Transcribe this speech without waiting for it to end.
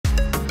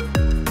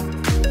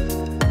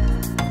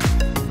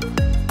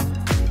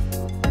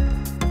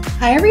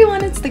Hi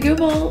everyone, it's the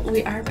Gooble.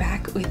 We are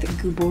back with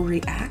Gooble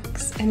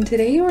Reacts, and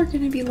today we're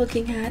going to be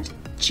looking at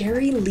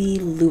Jerry Lee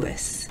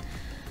Lewis.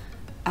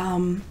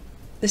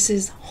 This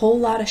is Whole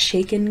Lotta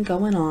Shakin'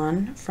 Going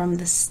On from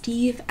the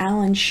Steve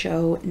Allen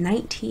Show,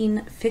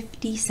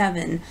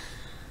 1957.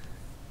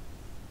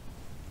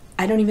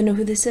 I don't even know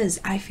who this is.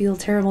 I feel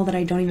terrible that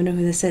I don't even know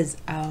who this is.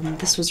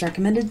 This was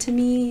recommended to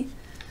me.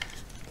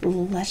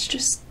 Let's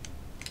just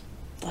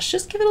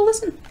give it a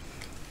listen.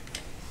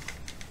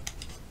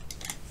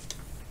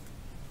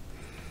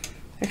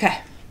 Okay.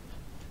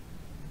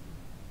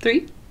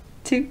 3,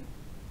 2,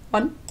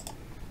 1.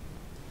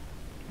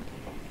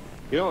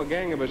 You know, a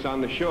gang of us on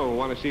the show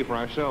want to see for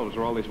ourselves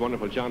where all these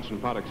wonderful Johnson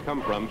products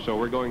come from, so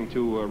we're going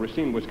to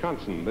Racine,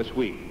 Wisconsin this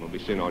week. We'll be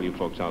seeing all you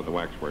folks out at the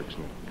waxworks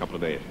in a couple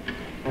of days.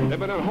 There's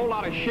been a whole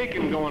lot of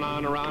shaking going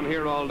on around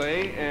here all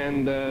day,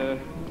 and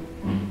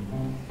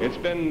it's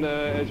been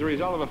as a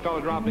result of a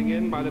fellow dropping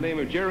in by the name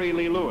of Jerry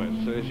Lee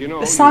Lewis. As you know,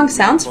 the song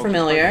sounds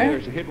familiar.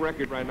 There's a hit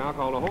record right now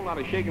called A Whole Lot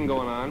of Shaking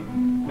Going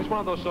On. It's one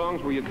of those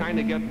songs where you kind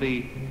of get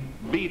the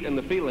beat and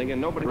the feeling,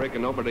 and nobody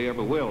reckon nobody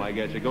ever will, I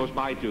guess. It goes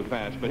by too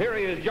fast. But here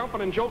he is,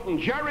 jumping and jolting,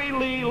 Jerry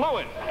Lee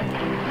Lewis.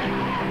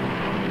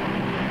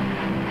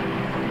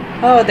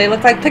 Oh, they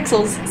look like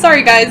pixels.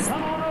 Sorry, guys.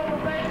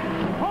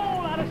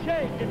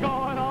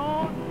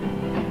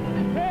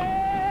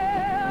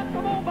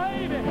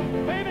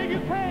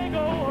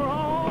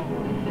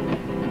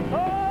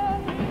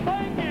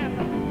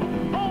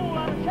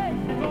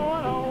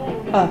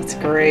 Oh, it's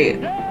great.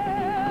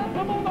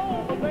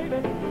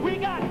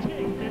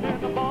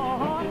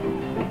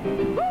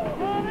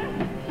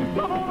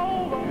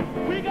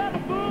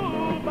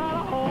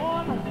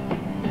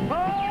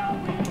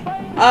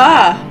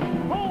 Ah!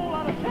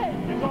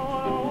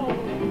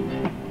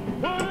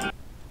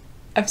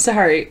 I'm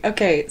sorry.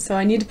 Okay, so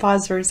I need to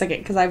pause for a second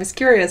because I was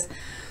curious.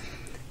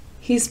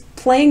 He's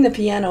playing the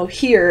piano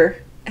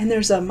here, and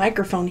there's a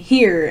microphone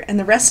here, and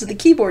the rest of the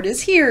keyboard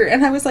is here,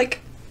 and I was like,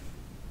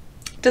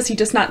 does he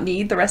just not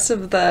need the rest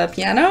of the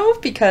piano?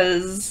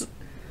 Because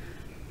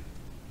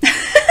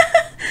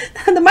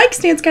the mic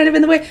stand's kind of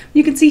in the way.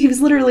 You can see he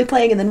was literally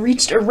playing and then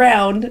reached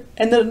around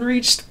and then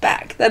reached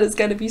back. That is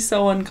going to be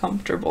so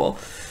uncomfortable.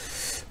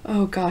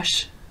 Oh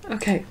gosh.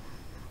 Okay,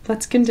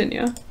 let's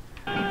continue.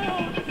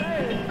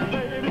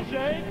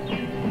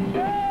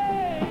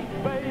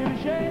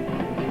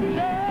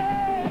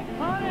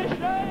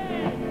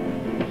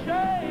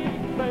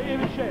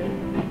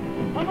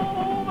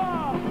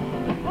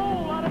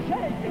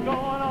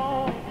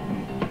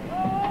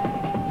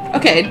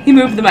 Okay, he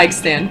moved the mic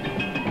stand.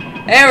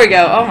 There we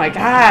go. Oh my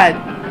god.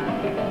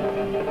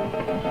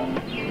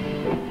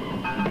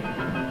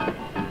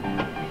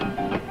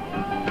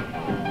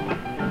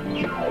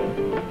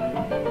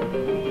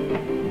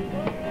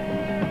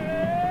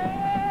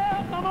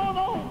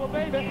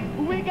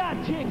 We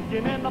got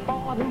chicken in the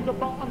barn. Who's the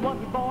barn? What's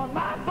the barn?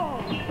 My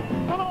barn.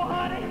 Come on,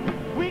 honey.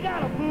 We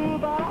got a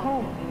move out of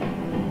home.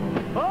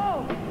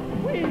 Oh,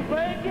 we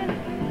baking.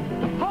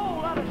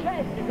 Whole lot of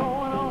shaking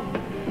going on.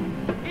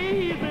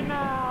 Easy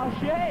now,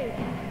 shake.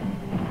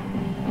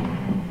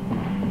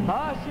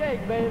 Oh,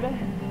 shake, baby.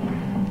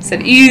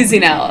 Said easy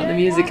now. The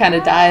music kind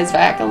of dies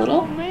back a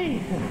little.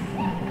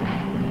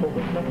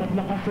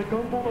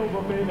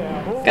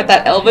 Got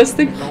that Elvis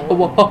thing. Oh,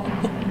 whoa.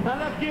 Now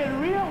let's get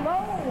real low.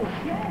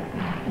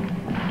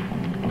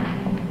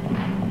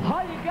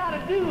 All you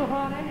gotta do,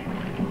 honey,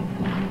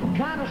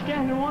 kind of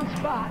stand in one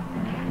spot.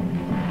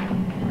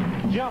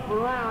 Jump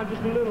around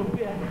just a little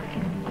bit.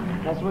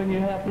 That's when you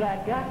have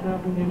black got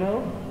something, you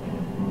know.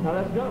 Now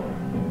let's go.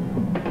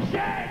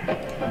 Shake!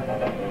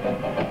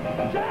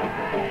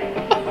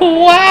 Shake!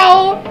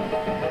 Wow!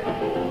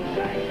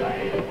 Shake,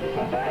 baby!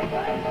 Shake,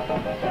 baby!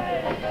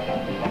 Shake!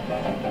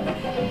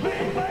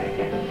 Big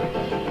bacon!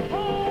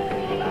 Whole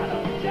lot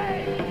of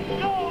shake!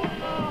 Go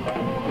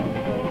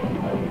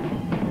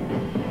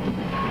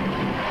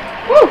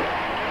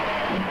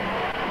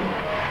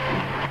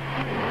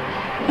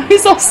Woo!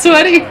 He's all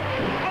sweaty.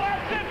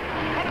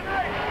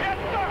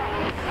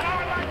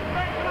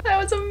 That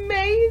was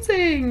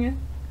amazing.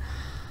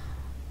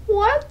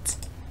 What?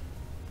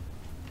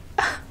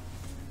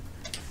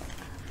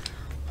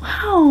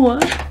 Wow.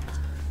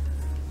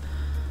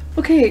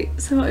 Okay,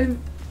 so I've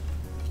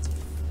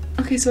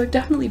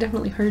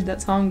definitely heard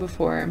that song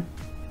before.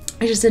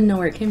 I just didn't know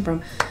where it came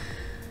from.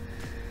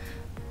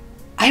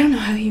 I don't know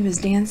how he was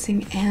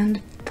dancing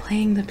and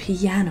playing the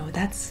piano.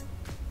 That's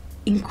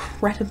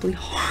incredibly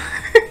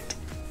hard.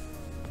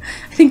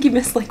 I think he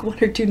missed like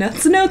 1 or 2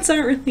 notes. The notes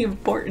aren't really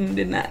important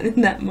in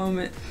that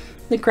moment.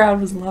 The crowd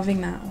was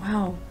loving that.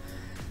 Wow.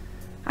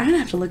 I'm gonna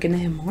have to look into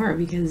him more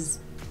because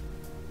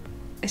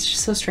it's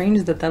just so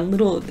strange that that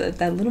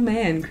little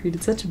man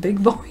created such a big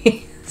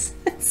voice.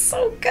 It's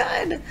so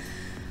good.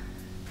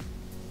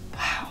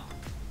 Wow.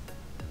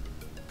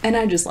 And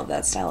I just love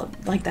that style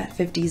of like that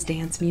 50s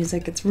dance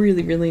music. It's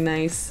really, really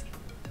nice.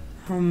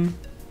 Wow.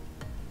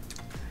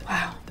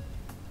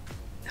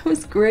 That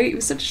was great. It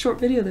was such a short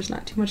video. There's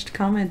not too much to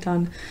comment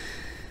on.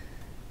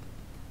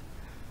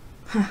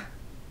 Huh.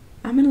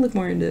 I'm gonna look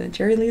more into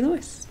Jerry Lee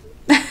Lewis.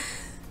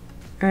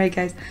 Alright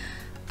guys,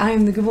 I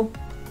am the Gooble.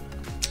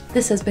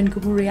 This has been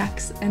Gooble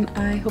Reacts, and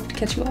I hope to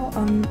catch you all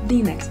on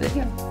the next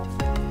video.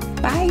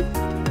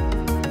 Bye!